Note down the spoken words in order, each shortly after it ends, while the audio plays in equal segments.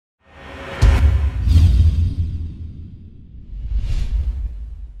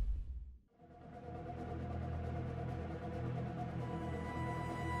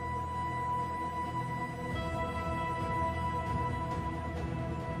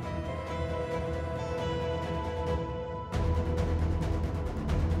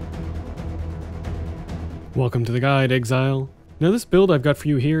Welcome to the guide, Exile. Now this build I've got for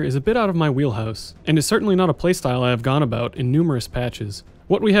you here is a bit out of my wheelhouse, and is certainly not a playstyle I have gone about in numerous patches.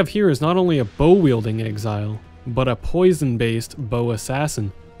 What we have here is not only a bow-wielding Exile, but a poison-based bow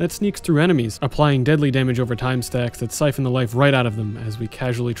assassin that sneaks through enemies, applying deadly damage over time stacks that siphon the life right out of them as we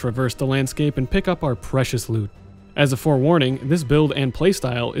casually traverse the landscape and pick up our precious loot. As a forewarning, this build and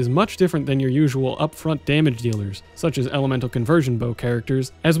playstyle is much different than your usual upfront damage dealers, such as elemental conversion bow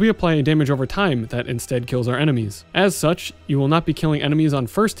characters, as we apply a damage over time that instead kills our enemies. As such, you will not be killing enemies on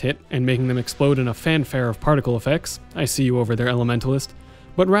first hit and making them explode in a fanfare of particle effects, I see you over there Elementalist,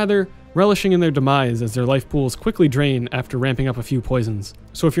 but rather relishing in their demise as their life pools quickly drain after ramping up a few poisons.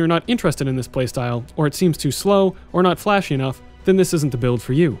 So if you're not interested in this playstyle, or it seems too slow, or not flashy enough, then this isn't the build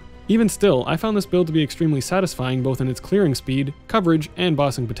for you. Even still, I found this build to be extremely satisfying both in its clearing speed, coverage, and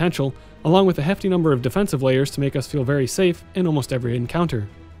bossing potential, along with a hefty number of defensive layers to make us feel very safe in almost every encounter.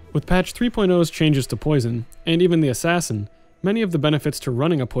 With patch 3.0's changes to poison, and even the assassin, many of the benefits to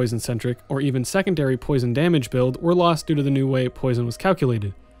running a poison-centric or even secondary poison damage build were lost due to the new way poison was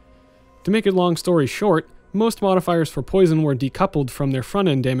calculated. To make a long story short, most modifiers for poison were decoupled from their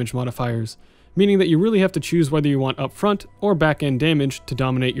front-end damage modifiers, meaning that you really have to choose whether you want upfront or back-end damage to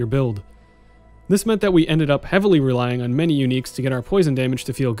dominate your build. This meant that we ended up heavily relying on many uniques to get our poison damage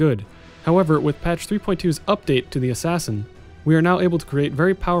to feel good. However, with patch 3.2's update to the assassin, we are now able to create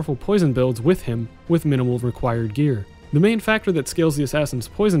very powerful poison builds with him with minimal required gear. The main factor that scales the assassin's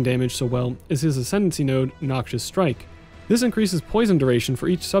poison damage so well is his Ascendancy node, Noxious Strike. This increases poison duration for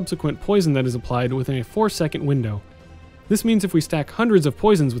each subsequent poison that is applied within a 4-second window. This means if we stack hundreds of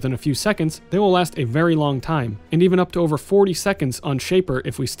poisons within a few seconds, they will last a very long time, and even up to over 40 seconds on Shaper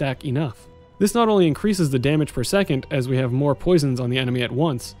if we stack enough. This not only increases the damage per second as we have more poisons on the enemy at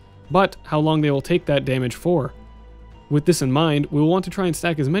once, but how long they will take that damage for. With this in mind, we will want to try and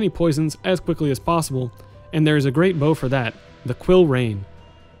stack as many poisons as quickly as possible, and there is a great bow for that, the Quill Rain.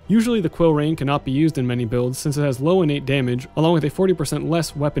 Usually the Quill Rain cannot be used in many builds since it has low innate damage along with a 40%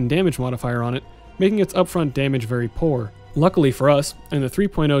 less weapon damage modifier on it, making its upfront damage very poor. Luckily for us, in the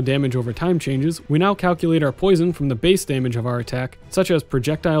 3.0 damage over time changes, we now calculate our poison from the base damage of our attack, such as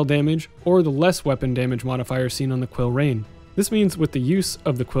projectile damage or the less weapon damage modifier seen on the Quill Rain. This means with the use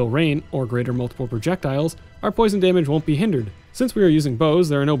of the Quill Rain, or greater multiple projectiles, our poison damage won't be hindered. Since we are using bows,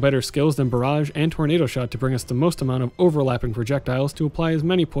 there are no better skills than Barrage and Tornado Shot to bring us the most amount of overlapping projectiles to apply as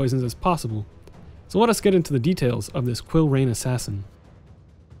many poisons as possible. So let us get into the details of this Quill Rain assassin.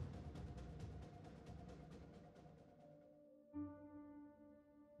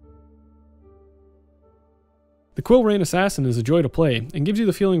 The Quill Rain Assassin is a joy to play, and gives you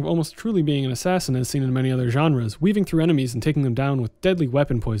the feeling of almost truly being an assassin as seen in many other genres, weaving through enemies and taking them down with deadly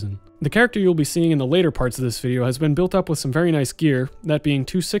weapon poison. The character you'll be seeing in the later parts of this video has been built up with some very nice gear, that being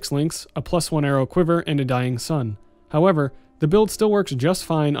 2 6-links, a +1 arrow quiver, and a dying sun. However, the build still works just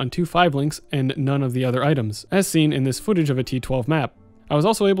fine on 2 5-links and none of the other items, as seen in this footage of a T12 map. I was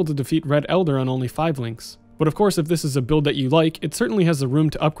also able to defeat Red Elder on only 5 links. But of course if this is a build that you like, it certainly has the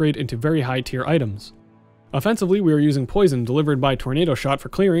room to upgrade into very high tier items. Offensively, we are using Poison delivered by Tornado Shot for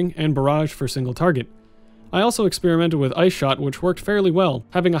clearing and Barrage for single target. I also experimented with Ice Shot, which worked fairly well,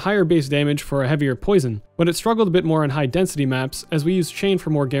 having a higher base damage for a heavier poison, but it struggled a bit more on high density maps as we used Chain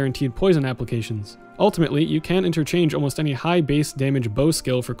for more guaranteed poison applications. Ultimately, you can interchange almost any high base damage bow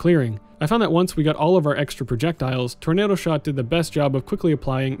skill for clearing. I found that once we got all of our extra projectiles, Tornado Shot did the best job of quickly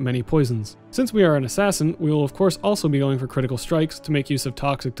applying many poisons. Since we are an assassin, we will of course also be going for critical strikes to make use of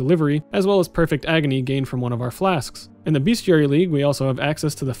Toxic Delivery, as well as Perfect Agony gained from one of our Flasks. In the Bestiary League, we also have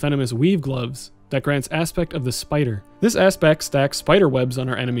access to the Venomous Weave Gloves that grants Aspect of the Spider. This aspect stacks spider webs on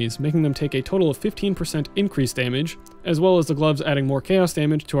our enemies, making them take a total of 15% increased damage, as well as the gloves adding more chaos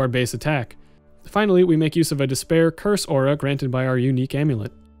damage to our base attack. Finally, we make use of a Despair Curse aura granted by our unique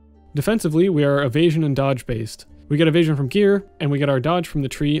amulet. Defensively, we are evasion and dodge based. We get evasion from gear, and we get our dodge from the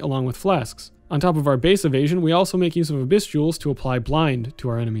tree along with Flasks. On top of our base evasion, we also make use of Abyss Jewels to apply blind to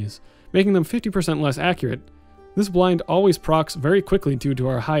our enemies, making them 50% less accurate. This blind always procs very quickly due to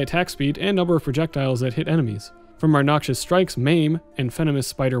our high attack speed and number of projectiles that hit enemies. From our Noxious Strikes, Maim, and Venomous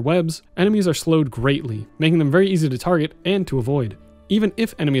Spider Webs, enemies are slowed greatly, making them very easy to target and to avoid. Even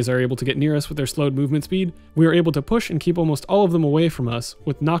if enemies are able to get near us with their slowed movement speed, we are able to push and keep almost all of them away from us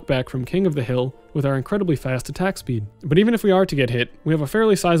with knockback from King of the Hill with our incredibly fast attack speed. But even if we are to get hit, we have a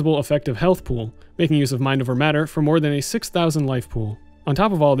fairly sizable effective health pool, making use of Mind Over Matter for more than a 6,000 life pool. On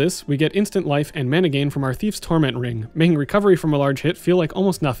top of all this, we get instant life and mana gain from our Thief's Torment Ring, making recovery from a large hit feel like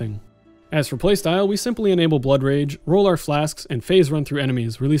almost nothing. As for playstyle, we simply enable Blood Rage, roll our Flasks, and phase run through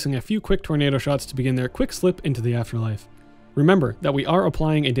enemies, releasing a few quick Tornado Shots to begin their quick slip into the afterlife. Remember that we are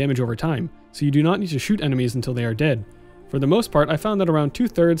applying a damage over time, so you do not need to shoot enemies until they are dead. For the most part, I found that around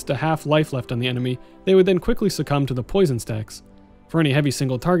 2/3 to half life left on the enemy, they would then quickly succumb to the poison stacks. For any heavy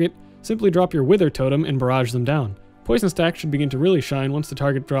single target, simply drop your Wither totem and barrage them down. Poison stacks should begin to really shine once the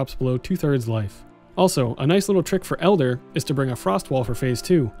target drops below 2/3 life. Also, a nice little trick for Elder is to bring a Frost Wall for Phase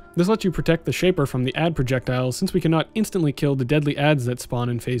 2. This lets you protect the Shaper from the ad projectiles since we cannot instantly kill the deadly ads that spawn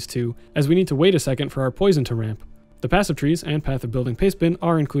in Phase 2, as we need to wait a second for our poison to ramp. The passive trees and Path of Building Pastebin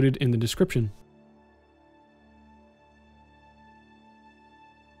are included in the description.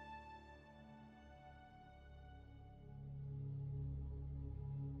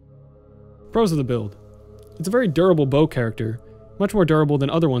 Pros of the build. It's a very durable bow character, much more durable than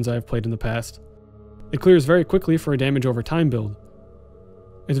other ones I have played in the past. It clears very quickly for a damage over time build.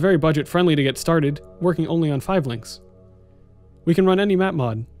 It's very budget friendly to get started, working only on 5 links. We can run any map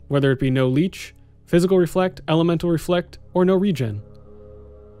mod, whether it be no leech, physical reflect, elemental reflect, or no regen.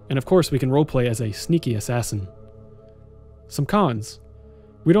 And of course we can roleplay as a sneaky assassin. Some cons.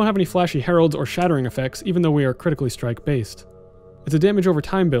 We don't have any flashy heralds or shattering effects even though we are critically strike based. It's a damage over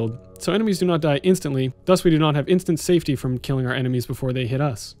time build, so enemies do not die instantly, thus we do not have instant safety from killing our enemies before they hit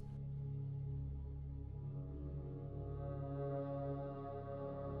us.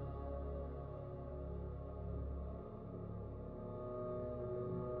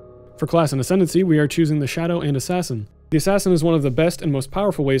 For class and Ascendancy, we are choosing the Shadow and Assassin. The Assassin is one of the best and most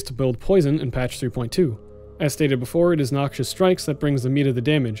powerful ways to build poison in patch 3.2. As stated before, it is Noxious Strikes that brings the meat of the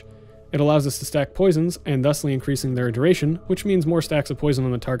damage. It allows us to stack poisons, and thusly increasing their duration, which means more stacks of poison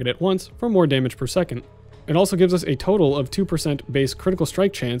on the target at once for more damage per second. It also gives us a total of 2% base critical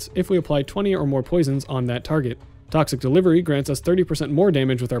strike chance if we apply 20 or more poisons on that target. Toxic Delivery grants us 30% more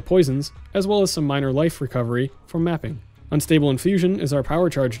damage with our poisons, as well as some minor life recovery from mapping. Unstable Infusion is our power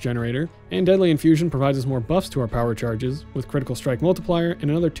charge generator, and Deadly Infusion provides us more buffs to our power charges, with critical strike multiplier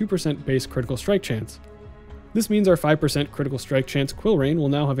and another 2% base critical strike chance. This means our 5% critical strike chance Quill Rain will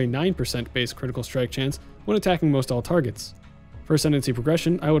now have a 9% base critical strike chance when attacking most all targets. For Ascendancy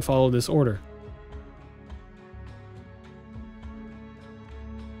progression, I would follow this order.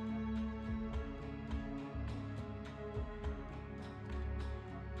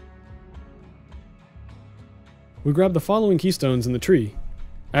 We grab the following keystones in the tree.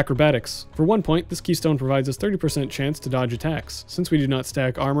 Acrobatics. For 1 point, this keystone provides us 30% chance to dodge attacks. Since we do not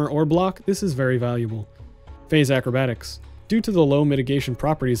stack armor or block, this is very valuable. Phase Acrobatics. Due to the low mitigation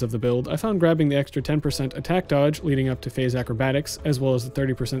properties of the build, I found grabbing the extra 10% attack dodge leading up to Phase Acrobatics, as well as the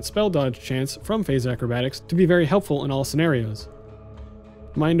 30% spell dodge chance from Phase Acrobatics, to be very helpful in all scenarios.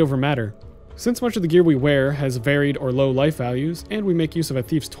 Mind over Matter. Since much of the gear we wear has varied or low life values, and we make use of a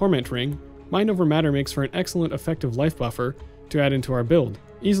Thief's Torment ring, Mind over Matter makes for an excellent effective life buffer to add into our build,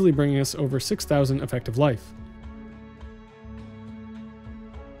 easily bringing us over 6,000 effective life.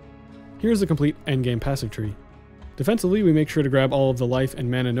 Here's the complete endgame passive tree. Defensively, we make sure to grab all of the life and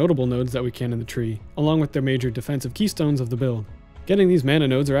mana notable nodes that we can in the tree, along with the major defensive keystones of the build. Getting these mana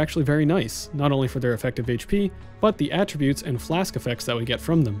nodes are actually very nice, not only for their effective HP, but the attributes and flask effects that we get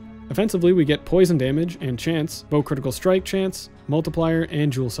from them. Offensively, we get poison damage and chance, bow critical strike chance, multiplier,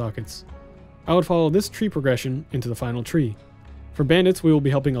 and jewel sockets. I would follow this tree progression into the final tree. For bandits, we will be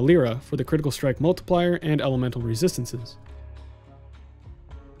helping Alira for the critical strike multiplier and elemental resistances.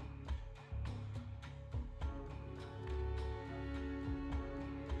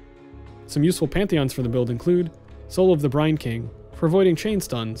 Some useful pantheons for the build include Soul of the Brine King, for avoiding chain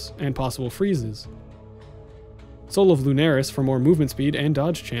stuns and possible freezes. Soul of Lunaris for more movement speed and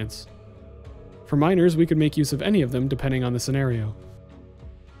dodge chance. For miners, we could make use of any of them depending on the scenario.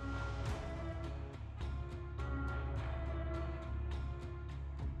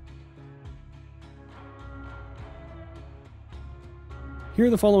 Here are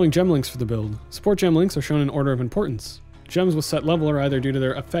the following gem links for the build. Support gem links are shown in order of importance. Gems with set level are either due to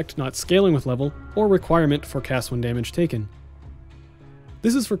their effect not scaling with level, or requirement for cast when damage taken.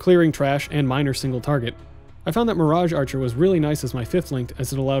 This is for clearing trash and miner single target. I found that Mirage Archer was really nice as my 5th link,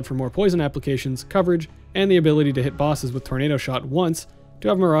 as it allowed for more poison applications, coverage, and the ability to hit bosses with Tornado Shot once, to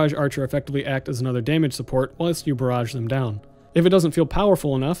have Mirage Archer effectively act as another damage support whilst you barrage them down. If it doesn't feel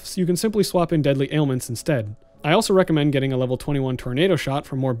powerful enough, so you can simply swap in Deadly Ailments instead. I also recommend getting a level 21 Tornado Shot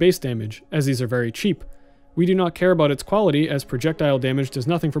for more base damage, as these are very cheap. We do not care about its quality, as projectile damage does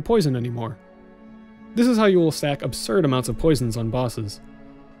nothing for poison anymore. This is how you will stack absurd amounts of poisons on bosses.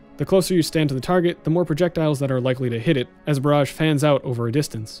 The closer you stand to the target, the more projectiles that are likely to hit it, as barrage fans out over a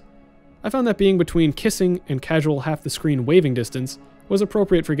distance. I found that being between kissing and casual half the screen waving distance was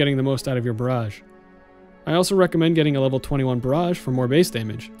appropriate for getting the most out of your barrage. I also recommend getting a level 21 barrage for more base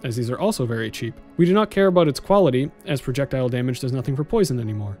damage, as these are also very cheap. We do not care about its quality, as projectile damage does nothing for poison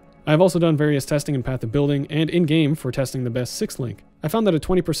anymore. I have also done various testing in Path of Building and in-game for testing the best 6th link. I found that a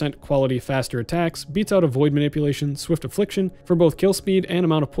 20% quality faster attacks beats out a Void Manipulation, Swift Affliction for both kill speed and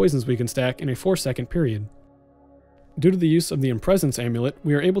amount of poisons we can stack in a 4-second period. Due to the use of the Impresence Amulet,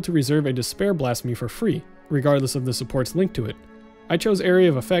 we are able to reserve a Despair Blasphemy for free, regardless of the supports linked to it. I chose Area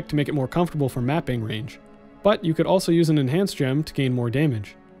of Effect to make it more comfortable for mapping range, but you could also use an Enhanced Gem to gain more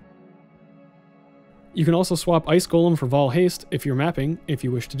damage. You can also swap Ice Golem for Vol Haste if you're mapping, if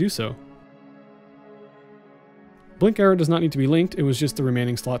you wish to do so. Blink Arrow does not need to be linked, it was just the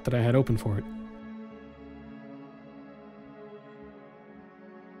remaining slot that I had open for it.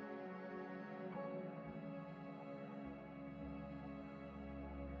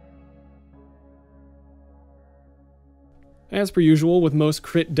 As per usual, with most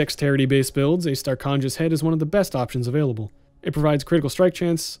crit dexterity-based builds, a Starkonja's Head is one of the best options available. It provides critical strike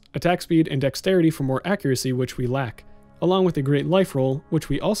chance, attack speed, and dexterity for more accuracy, which we lack, along with a great life roll, which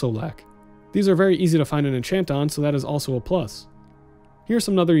we also lack. These are very easy to find and enchant on, so that is also a plus. Here are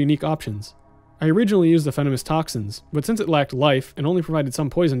some other unique options. I originally used the Venomous Toxins, but since it lacked life and only provided some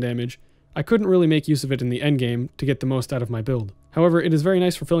poison damage, I couldn't really make use of it in the endgame to get the most out of my build. However, it is very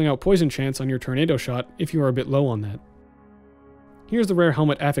nice for filling out poison chance on your Tornado Shot if you are a bit low on that. Here's the rare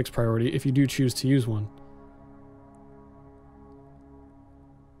Helmet Affix priority if you do choose to use one.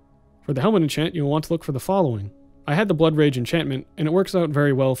 For the helmet enchant, you'll want to look for the following. I had the Blood Rage enchantment, and it works out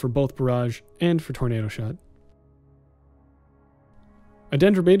very well for both Barrage and for Tornado Shot. A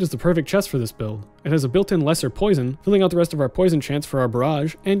Dendrobate is the perfect chest for this build. It has a built-in lesser poison, filling out the rest of our poison chance for our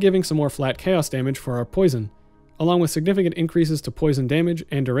Barrage, and giving some more flat chaos damage for our poison, along with significant increases to poison damage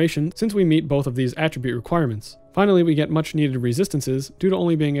and duration since we meet both of these attribute requirements. Finally, we get much needed resistances due to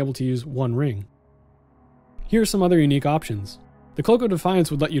only being able to use one ring. Here are some other unique options. The Cloak of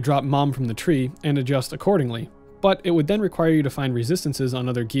Defiance would let you drop Mom from the tree and adjust accordingly, but it would then require you to find resistances on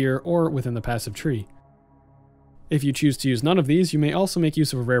other gear or within the passive tree. If you choose to use none of these, you may also make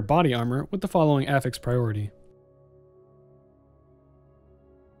use of a rare body armor with the following affix priority.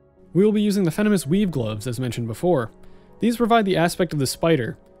 We will be using the Venomous Weave Gloves as mentioned before. These provide the aspect of the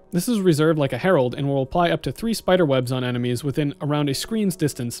spider. This is reserved like a herald and will apply up to 3 spider webs on enemies within around a screen's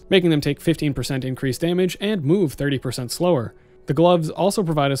distance, making them take 15% increased damage and move 30% slower. The gloves also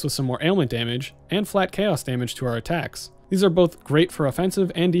provide us with some more ailment damage and flat chaos damage to our attacks. These are both great for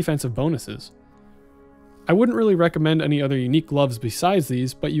offensive and defensive bonuses. I wouldn't really recommend any other unique gloves besides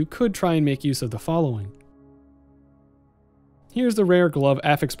these, but you could try and make use of the following. Here's the rare glove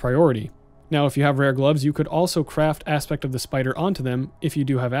affix priority. Now if you have rare gloves, you could also craft aspect of the spider onto them if you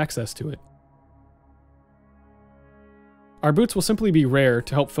do have access to it. Our boots will simply be rare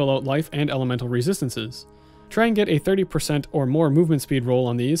to help fill out life and elemental resistances. Try and get a 30% or more movement speed roll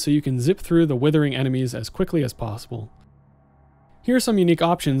on these so you can zip through the withering enemies as quickly as possible. Here are some unique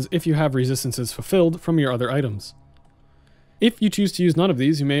options if you have resistances fulfilled from your other items. If you choose to use none of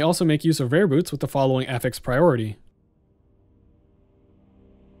these, you may also make use of rare boots with the following affix priority.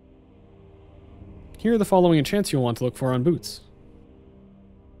 Here are the following enchants you'll want to look for on boots.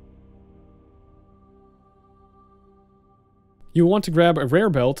 You will want to grab a rare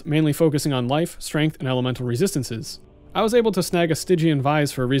belt, mainly focusing on life, strength, and elemental resistances. I was able to snag a Stygian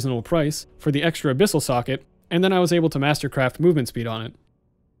Vise for a reasonable price for the extra Abyssal socket, and then I was able to mastercraft movement speed on it.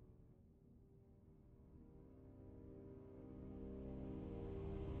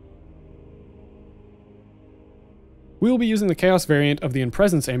 We will be using the Chaos variant of the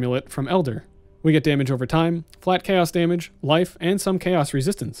Impresence Amulet from Elder. We get damage over time, flat chaos damage, life, and some chaos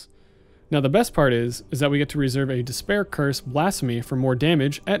resistance. Now the best part is that we get to reserve a Despair Curse Blasphemy for more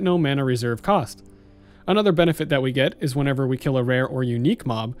damage at no mana reserve cost. Another benefit that we get is whenever we kill a rare or unique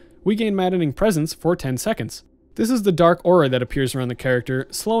mob, we gain Maddening Presence for 10 seconds. This is the dark aura that appears around the character,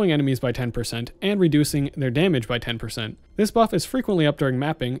 slowing enemies by 10% and reducing their damage by 10%. This buff is frequently up during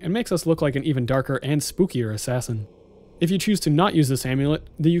mapping and makes us look like an even darker and spookier assassin. If you choose to not use this amulet,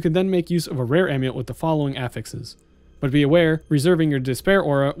 then you can then make use of a rare amulet with the following affixes. But be aware, reserving your Despair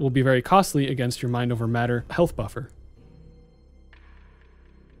aura will be very costly against your Mind Over Matter health buffer.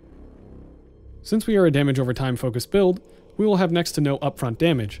 Since we are a damage over time focused build, we will have next to no upfront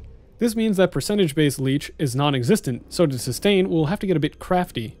damage. This means that percentage-based leech is non-existent, so to sustain we'll have to get a bit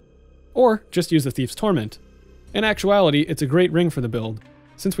crafty. Or just use the Thief's Torment. In actuality, it's a great ring for the build,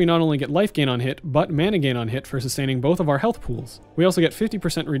 since we not only get life gain on hit, but mana gain on hit for sustaining both of our health pools. We also get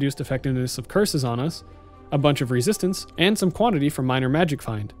 50% reduced effectiveness of curses on us, a bunch of resistance, and some quantity from Minor Magic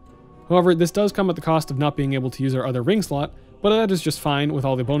Find. However, this does come at the cost of not being able to use our other ring slot, but that is just fine with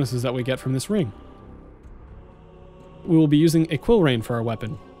all the bonuses that we get from this ring. we will be using a Quill Rain for our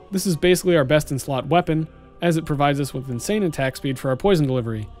weapon. This is basically our best in slot weapon, as it provides us with insane attack speed for our poison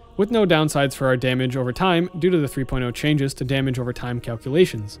delivery, with no downsides for our damage over time due to the 3.0 changes to damage over time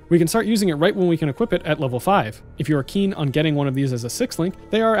calculations. We can start using it right when we can equip it at level 5. If you are keen on getting one of these as a 6-link,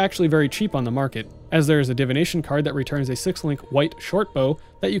 they are actually very cheap on the market, as there is a divination card that returns a 6-link white short bow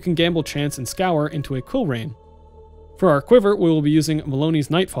that you can gamble chance and scour into a Quill Rain. For our quiver, we will be using Maloney's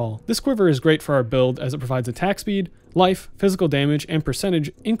Nightfall. This quiver is great for our build as it provides attack speed, life, physical damage, and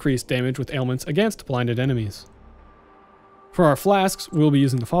percentage increased damage with ailments against blinded enemies. For our flasks, we will be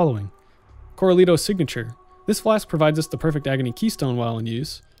using the following. Coralito's Signature. This flask provides us the perfect Agony Keystone while in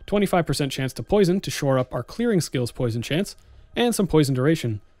use, 25% chance to poison to shore up our clearing skill's poison chance, and some poison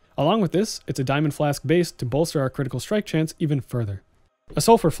duration. Along with this, it's a diamond flask base to bolster our critical strike chance even further. A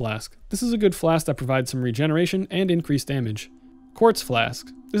Sulfur Flask. This is a good flask that provides some regeneration and increased damage. Quartz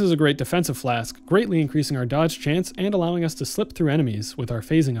Flask. This is a great defensive flask, greatly increasing our dodge chance and allowing us to slip through enemies with our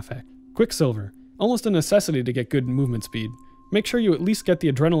phasing effect. Quicksilver. Almost a necessity to get good movement speed. Make sure you at least get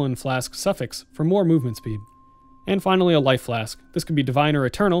the Adrenaline Flask suffix for more movement speed. And finally, a Life Flask. This could be Divine or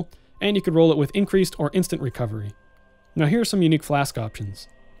Eternal, and you could roll it with increased or instant recovery. Now here are some unique flask options.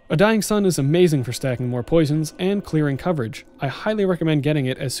 A Dying Sun is amazing for stacking more poisons and clearing coverage. I highly recommend getting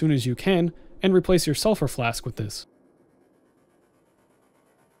it as soon as you can, and replace your Sulfur Flask with this.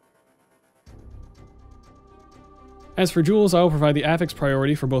 As for jewels, I will provide the affix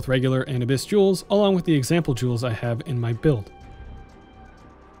priority for both regular and Abyss jewels, along with the example jewels I have in my build.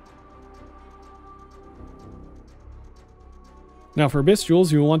 Now for Abyss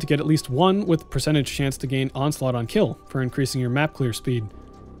jewels, you will want to get at least one with percentage chance to gain Onslaught on kill for increasing your map clear speed.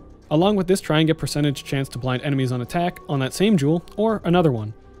 Along with this, try and get percentage chance to blind enemies on attack on that same jewel, or another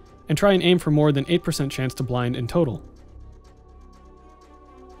one, and try and aim for more than 8% chance to blind in total.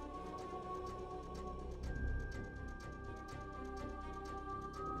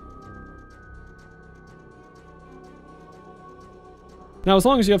 Now as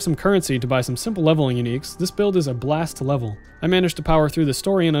long as you have some currency to buy some simple leveling uniques, this build is a blast to level. I managed to power through the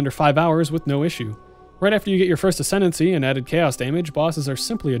story in under 5 hours with no issue. Right after you get your first Ascendancy and added chaos damage, bosses are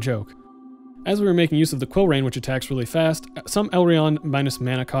simply a joke. As we were making use of the Quill Rain, which attacks really fast, some Elrond minus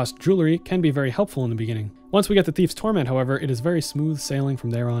mana cost jewelry can be very helpful in the beginning. Once we get the Thief's Torment, however, it is very smooth sailing from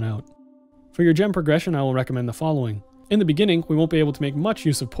there on out. For your gem progression, I will recommend the following. In the beginning, we won't be able to make much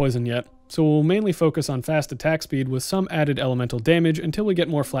use of poison yet, so we'll mainly focus on fast attack speed with some added elemental damage until we get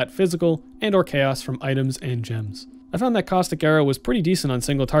more flat physical and or chaos from items and gems. I found that Caustic Arrow was pretty decent on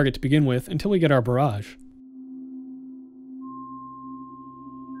single target to begin with until we get our Barrage.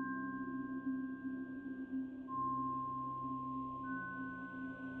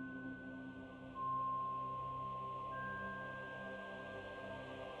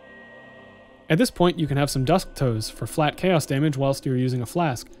 At this point, you can have some Dusk Toes for flat chaos damage whilst you're using a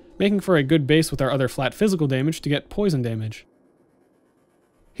flask, making for a good base with our other flat physical damage to get poison damage.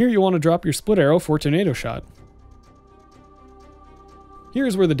 Here you want to drop your Split Arrow for Tornado Shot.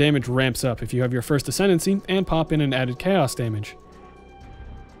 Here's where the damage ramps up if you have your first Ascendancy and pop in an added chaos damage.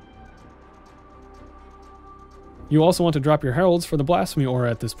 You also want to drop your Heralds for the Blasphemy Aura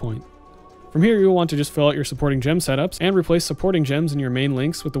at this point. From here, you'll want to just fill out your supporting gem setups and replace supporting gems in your main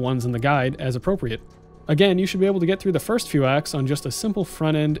links with the ones in the guide as appropriate. Again, you should be able to get through the first few acts on just a simple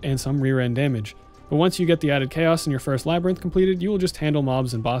front end and some rear end damage, but once you get the added chaos in your first labyrinth completed, you will just handle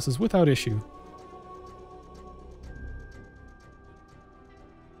mobs and bosses without issue.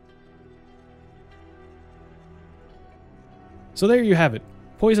 So there you have it.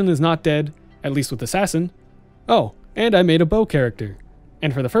 Poison is not dead, at least with Assassin. Oh, and I made a bow character.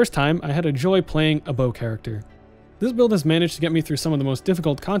 And for the first time, I had a joy playing a bow character. This build has managed to get me through some of the most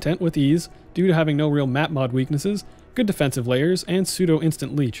difficult content with ease, due to having no real map mod weaknesses, good defensive layers, and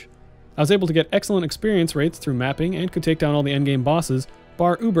pseudo-instant leech. I was able to get excellent experience rates through mapping and could take down all the endgame bosses,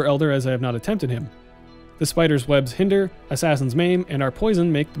 bar Uber Elder as I have not attempted him. The Spider's Web's hinder, Assassin's Maim, and our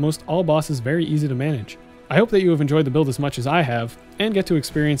Poison make most all bosses very easy to manage. I hope that you have enjoyed the build as much as I have, and get to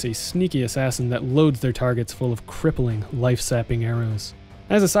experience a sneaky assassin that loads their targets full of crippling, life-sapping arrows.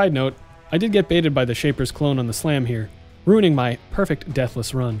 As a side note, I did get baited by the Shaper's clone on the slam here, ruining my perfect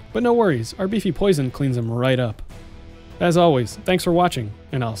deathless run, but no worries, our beefy Poison cleans him right up. As always, thanks for watching,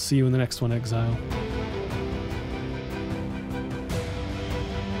 and I'll see you in the next one, Exile.